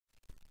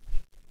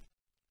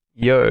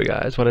Yo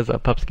guys, what is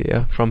up? Pupsky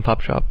here from Pup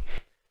Shop.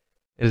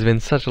 It has been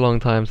such a long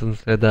time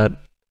since I said that,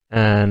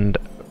 and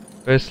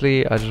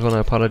firstly I just want to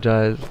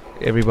apologize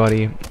to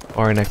everybody for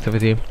our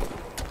inactivity.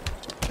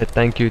 But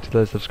thank you to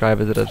those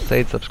subscribers that have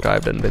stayed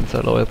subscribed and been so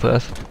loyal to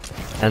us,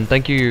 and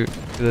thank you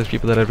to those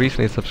people that have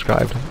recently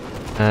subscribed,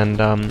 and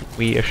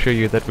we assure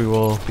you that we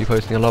will be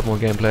posting a lot more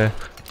gameplay.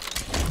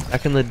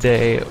 Back in the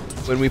day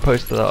when we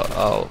posted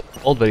our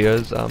old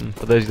videos,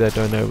 for those of you that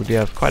don't know, we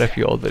have quite a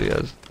few old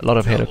videos, a lot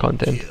of Halo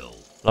content,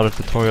 a lot of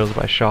tutorials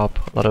by Sharp,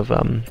 a lot of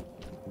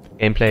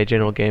gameplay,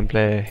 general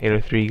gameplay,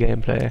 Halo 3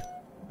 gameplay,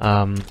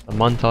 some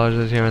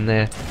montages here and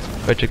there.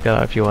 Go check that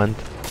out if you want.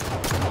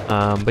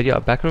 But yeah,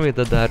 back when we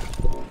did that,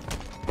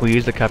 we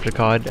used a capture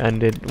card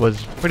and it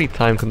was pretty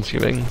time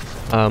consuming,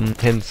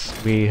 hence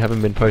we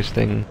haven't been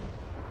posting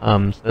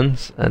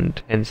since,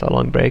 and hence our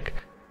long break.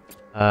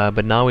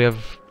 But now we have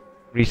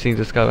recently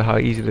discovered how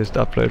easy it is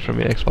to upload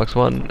from your Xbox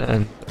One,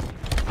 and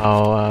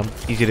how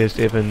easy it is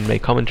to even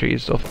make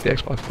commentaries off the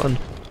Xbox One.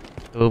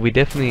 So we'll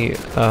definitely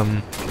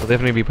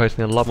be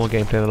posting a lot more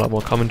gameplay and a lot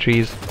more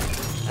commentaries,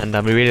 and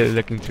we're really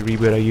looking to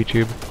reboot our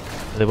YouTube.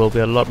 There will be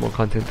a lot more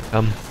content to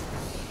come,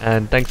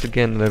 and thanks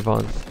again in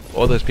advance for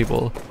all those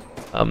people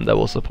that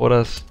will support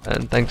us,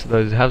 and thanks to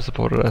those who have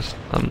supported us.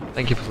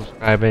 Thank you for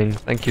subscribing,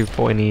 thank you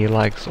for any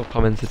likes or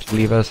comments that you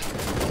leave us.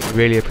 We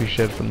really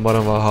appreciate it from the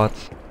bottom of our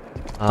hearts,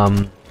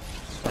 and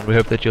we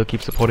hope that you'll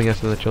keep supporting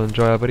us and that you'll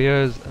enjoy our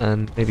videos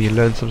and maybe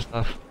learn some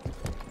stuff.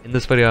 In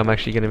this video I'm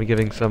actually going to be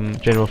giving some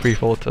general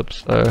free-for-all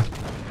tips, so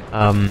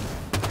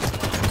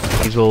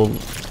these will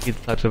be the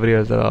types of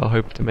videos that I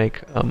hope to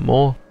make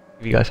more,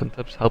 give you guys some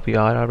tips, help you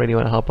out. I really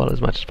want to help out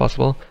as much as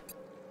possible.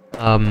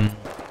 Yeah,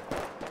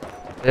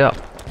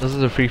 this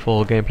is a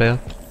free-for-all gameplay.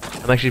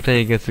 I'm actually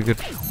playing against a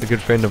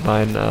good friend of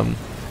mine,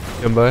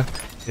 Jumbo.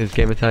 His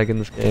gamer tag in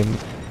this game,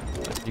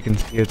 you can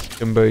see it's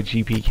Jumbo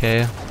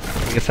GPK. I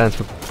think it stands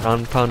for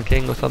Ground Pound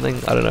King or something.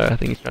 I don't know, I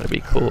think he's trying to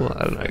be cool.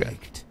 I don't know, guys.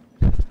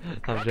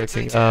 I'm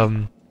joking.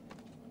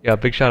 Yeah,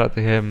 big shout out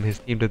to him. His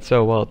team did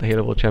so well at the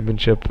Halo World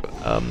Championship.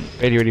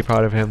 Really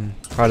proud of him.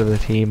 Proud of the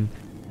team.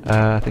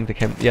 I think they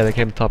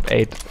came top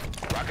 8.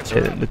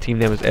 The team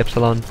name was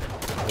Epsilon.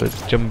 It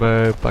was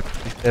Jumbo, Buck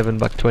 57,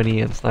 Buck 20,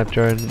 and Snipe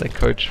Drone. They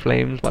coach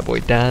Flames, my boy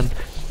Dan.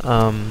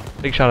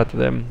 Big shout out to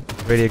them.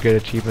 Really a great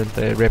achievement.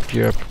 They repped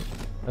Europe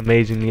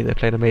amazingly. They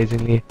played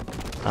amazingly.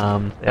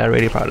 Yeah,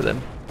 really proud of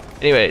them.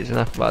 Anyways,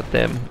 enough about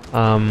them.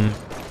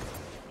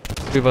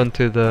 Move on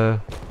to the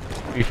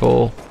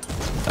free-for-all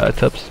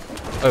tips.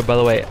 Oh, by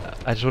the way,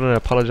 I just want to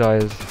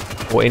apologize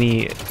for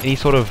any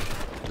sort of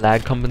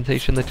lag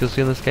compensation that you'll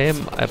see in this game.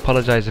 I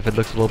apologize if it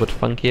looks a little bit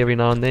funky every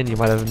now and then. You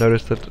might have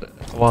noticed it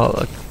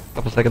a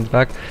couple seconds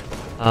back.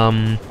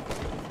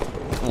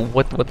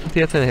 What the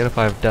TS and Halo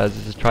 5 does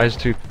is it tries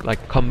to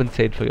like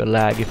compensate for your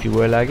lag if you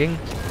were lagging.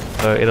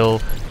 So it'll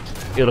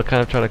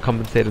kind of try to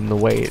compensate in the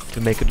way to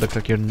make it look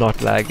like you're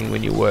not lagging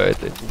when you were.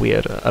 It's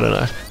weird. I don't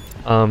know.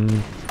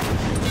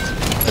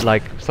 But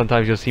like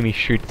sometimes you'll see me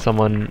shoot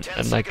someone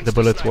and like the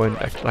bullets won't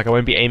I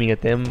won't be aiming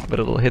at them, but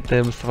it'll hit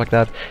them, stuff like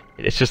that.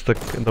 It's just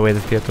the way the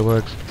theater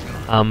works.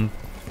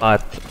 But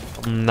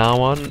from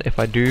now on, if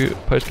I do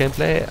post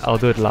gameplay, I'll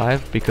do it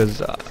live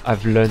because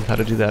I've learned how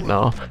to do that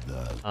now.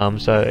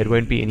 So it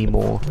won't be any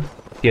more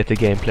theater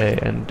gameplay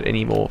and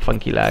any more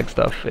funky lag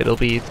stuff. It'll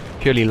be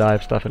purely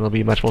live stuff and it'll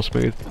be much more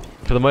smooth.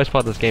 For the most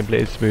part, this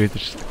gameplay is smooth.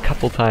 It's just a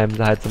couple times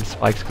I had some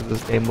spikes because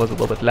this game was a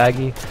little bit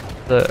laggy.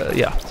 So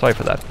yeah, sorry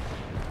for that.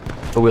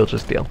 But we'll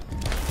just deal.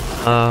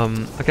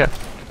 Okay,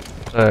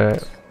 so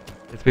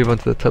let's move on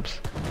to the tips.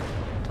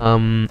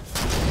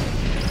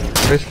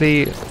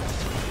 Firstly,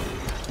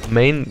 the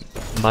main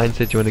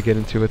mindset you want to get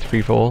into with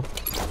free-for-all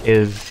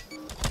is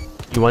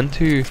you want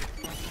to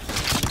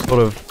sort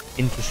of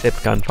intercept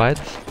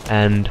gunfights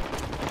and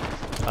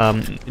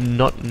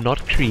not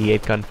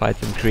create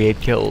gunfights and create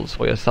kills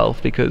for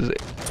yourself, because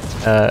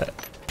a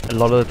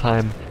lot of the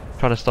time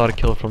trying to start a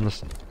kill from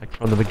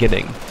the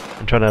beginning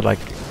and trying to like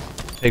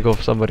take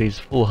off somebody's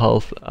full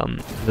health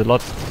is a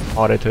lot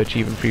harder to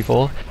achieve in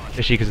free-for-all,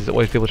 especially because there's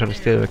always people trying to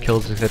steal your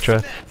kills,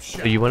 etc.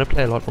 So you want to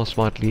play a lot more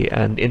smartly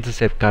and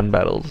intercept gun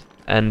battles,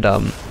 and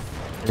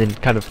then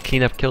kind of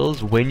clean up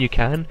kills when you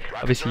can.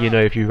 Obviously, you know,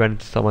 if you run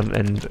into someone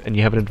and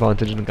you have an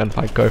advantage in a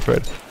gunfight, go for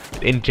it.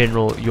 But in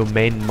general, your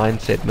main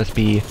mindset must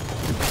be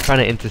trying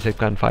to intercept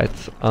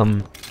gunfights.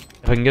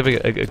 If I can give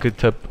a good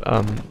tip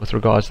with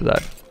regards to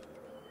that,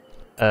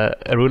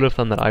 a rule of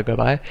thumb that I go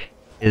by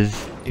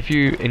is if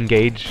you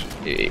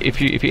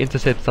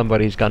intercept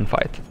somebody's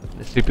gunfight,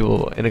 there's two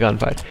people in a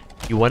gunfight,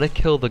 you want to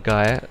kill the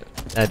guy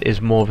that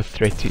is more of a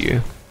threat to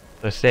you.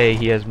 So say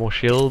he has more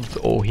shields,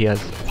 or he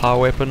has a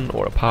power weapon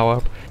or a power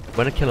up, you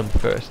want to kill him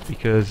first,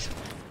 because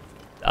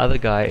the other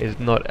guy is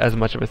not as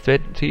much of a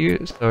threat to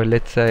you. So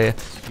let's say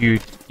you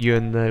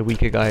and the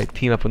weaker guy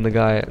team up on the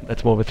guy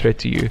that's more of a threat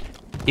to you.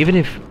 Even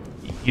if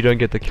you don't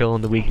get the kill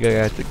and the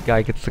weaker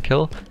guy gets the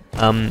kill,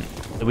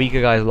 the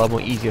weaker guy is a lot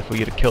more easier for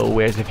you to kill,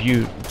 whereas if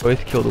you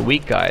both kill the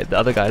weak guy, the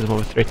other guy is more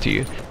of a threat to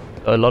you.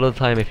 So a lot of the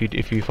time,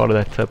 if you follow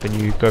that tip and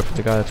you go for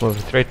the guy that's more of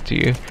a threat to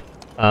you,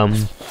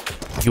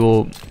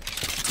 you'll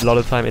a lot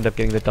of the time end up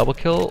getting the double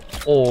kill,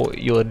 or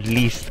you'll at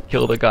least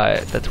kill the guy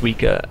that's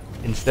weaker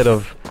instead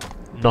of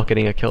not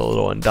getting a kill at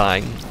all and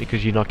dying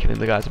because you're not killing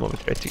the guys more of a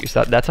threat to you.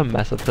 So that's a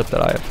massive tip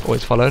that I've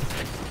always followed.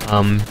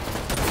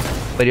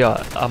 But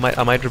yeah,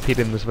 I might repeat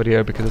it in this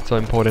video because it's so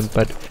important,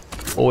 but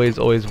always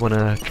want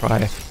to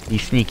try be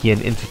sneaky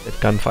and intercept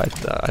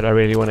gunfights. I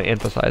really want to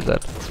emphasize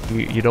that.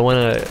 You don't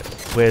want to,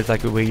 whereas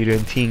like where you're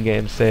doing team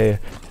games, say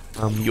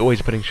you're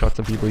always putting shots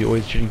on people, you're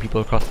always shooting people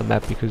across the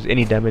map because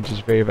any damage is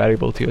very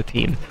valuable to your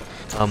team.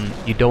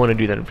 You don't want to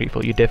do that in free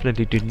fall. You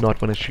definitely do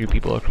not want to shoot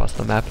people across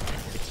the map.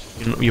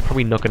 You're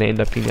probably not going to end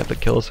up cleaning up the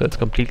kills, so it's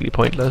completely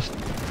pointless.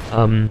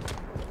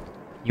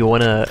 You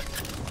want to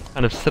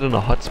kind of sit in a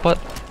hot spot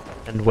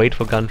and wait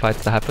for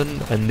gunfights to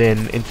happen and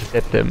then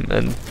intercept them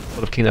and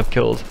sort of clean up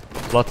kills.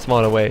 A lot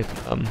smarter way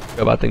to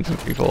go about things in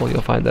free fall.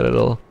 You'll find that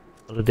it'll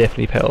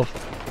definitely pay off.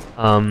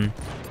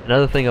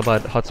 Another thing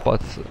about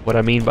hotspots, what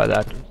I mean by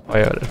that,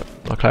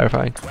 not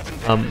clarifying,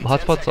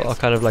 hotspots are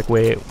kind of like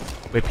where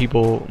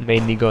people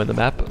mainly go in the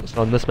map.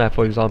 So on this map,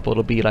 for example,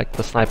 it'll be like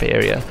the sniper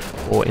area,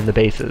 or in the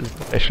bases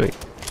especially.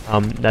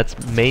 That's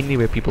mainly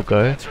where people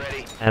go,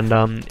 and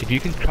if you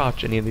can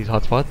crouch any of these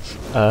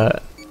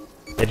hotspots,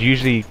 it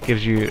usually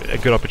gives you a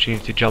good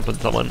opportunity to jump on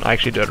someone. I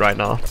actually do it right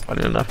now,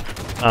 funny enough.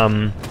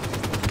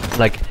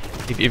 Like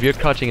if you're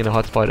crouching in a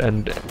hotspot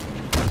and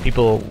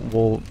people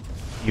will,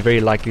 you're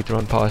very likely to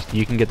run past,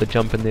 you can get the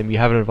jump in them, you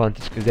have an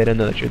advantage because they don't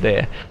know that you're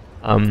there.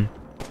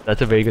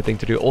 That's a very good thing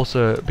to do.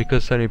 Also,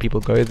 because so many people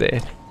go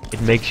there,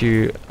 it makes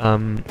you a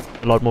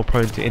lot more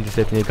prone to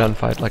intercepting a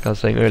gunfight, like I was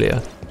saying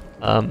earlier.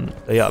 So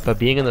yeah, but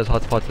being in those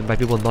hotspots and by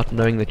people not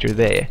knowing that you're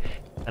there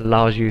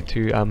allows you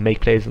to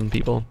make plays on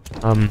people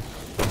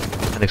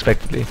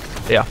unexpectedly.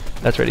 So yeah,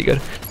 that's really good.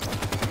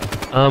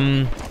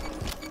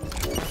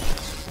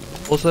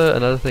 Also,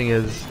 another thing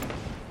is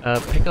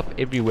pick up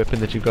every weapon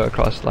that you go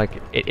across.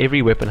 Like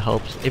every weapon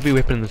helps. Every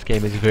weapon in this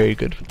game is very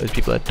good for those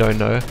people that don't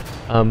know.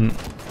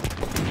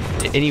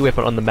 Any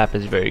weapon on the map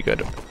is very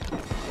good.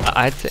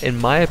 I'd say, in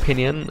my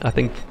opinion, I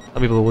think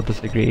some people would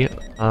disagree.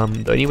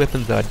 The only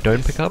weapons that I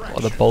don't pick up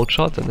are the bolt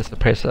shots and the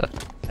suppressor.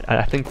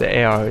 I think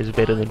the AR is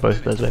better than both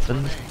of those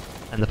weapons,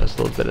 and the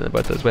pistol is better than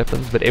both those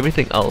weapons. But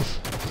everything else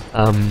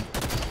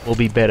will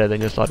be better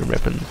than your starting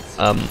weapons.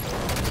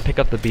 Pick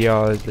up the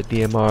BRs, the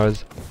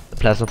DMRs, the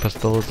plasma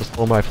pistols, the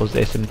storm rifles,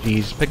 the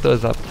SMGs. Pick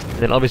those up, and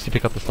then obviously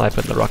pick up the sniper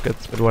and the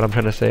rockets. But what I'm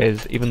trying to say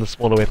is, even the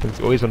smaller weapons,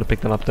 you always want to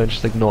pick them up. Don't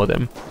just ignore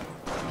them.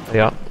 So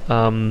yeah.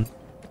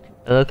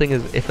 Another thing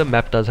is, if the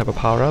map does have a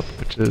power-up,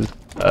 which is,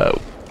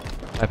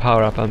 by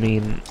power-up I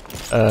mean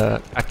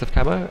active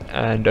camo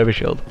and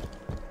overshield,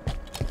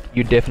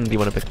 you definitely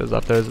want to pick those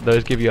up.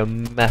 Those give you a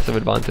massive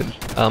advantage.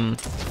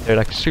 They're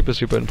like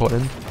super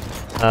important.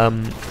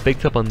 Big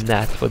tip on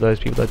that for those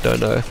people that don't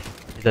know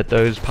is that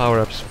those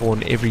power-ups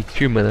spawn every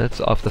 2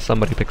 minutes after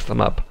somebody picks them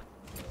up.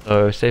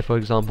 So say for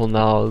example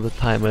now the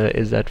timer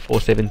is at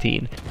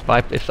 4:17.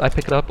 If I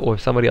pick it up, or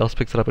if somebody else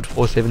picks it up at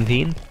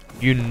 4:17,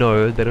 you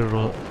know that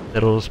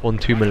it'll spawn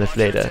 2 minutes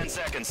later,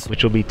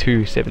 which will be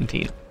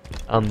 2:17.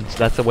 So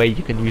that's a way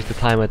you can use the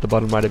timer at the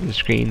bottom right of your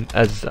screen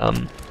as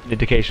an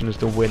indication as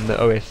to when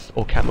the OS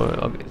or camo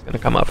is going to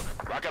come up.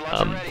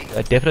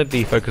 I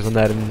definitely focus on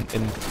that in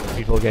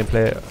free fall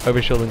gameplay.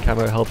 Overshield and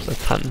camo helps a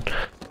ton.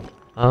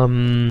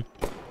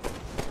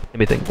 Let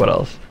me think, what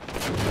else?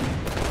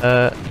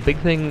 Big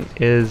thing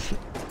is,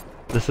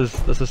 this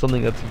is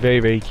something that's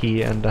very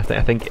key, and I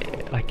think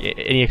like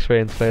any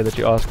experienced player that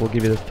you ask will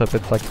give you this tip.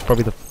 It's like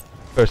probably the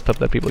first tip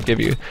that people give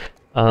you,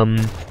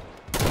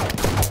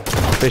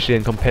 especially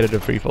in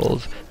competitive free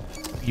falls.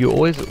 You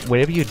always,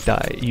 whenever you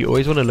die, you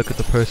always want to look at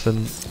the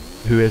person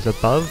who is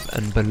above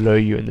and below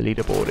you in the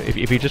leaderboard.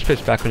 If you just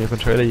press back on your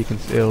controller, you can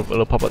see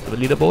it'll pop up the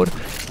leaderboard,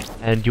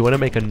 and you want to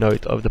make a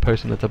note of the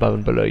person that's above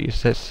and below you.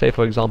 So, say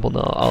for example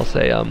now, I'll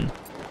say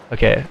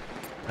okay,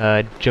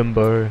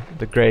 Jimbo,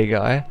 the grey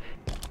guy,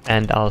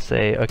 and I'll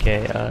say,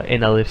 okay,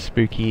 NLF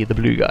Spooky, the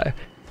blue guy.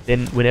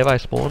 Then whenever I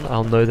spawn,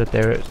 I'll know that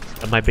they're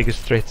my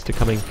biggest threats to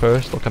coming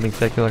first, or coming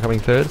second, or coming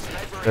third.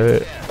 So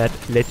that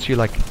lets you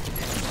like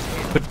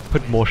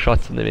put more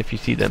shots in them if you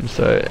see them.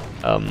 So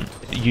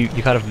you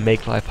kind of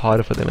make life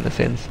harder for them in a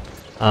sense.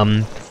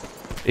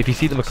 If you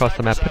see them across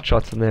the map, put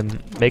shots in them,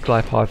 make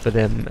life hard for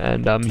them,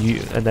 and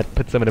that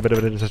puts them at a bit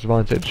of a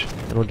disadvantage,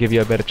 and will give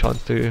you a better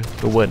chance to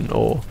win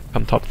or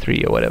come top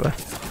 3 or whatever.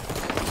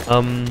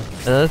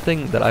 Another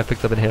thing that I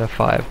picked up in Halo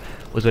 5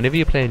 was whenever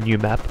you play a new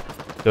map,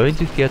 go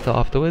into theater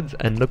afterwards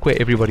and look where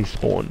everybody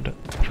spawned.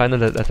 I find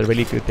that that's a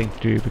really good thing to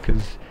do,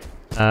 because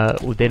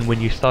then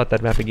when you start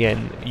that map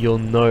again, you'll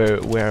know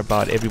where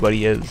about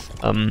everybody is,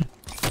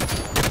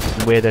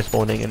 where they're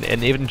spawning,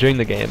 and even during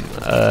the game,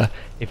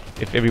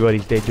 if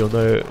everybody's dead, you'll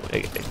know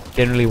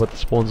generally what the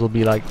spawns will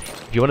be like.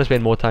 If you want to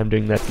spend more time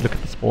doing that, look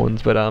at the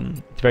spawns, but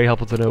it's very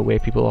helpful to know where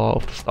people are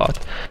off the start.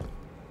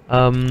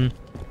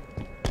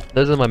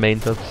 Those are my main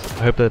tips.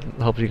 I hope that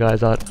helps you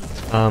guys out.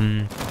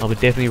 I'll be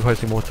definitely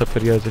posting more tip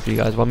videos if you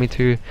guys want me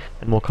to,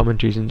 and more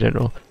commentaries in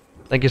general.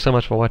 Thank you so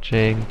much for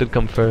watching. Did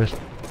come first.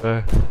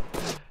 So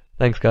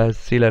thanks guys.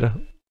 See you later.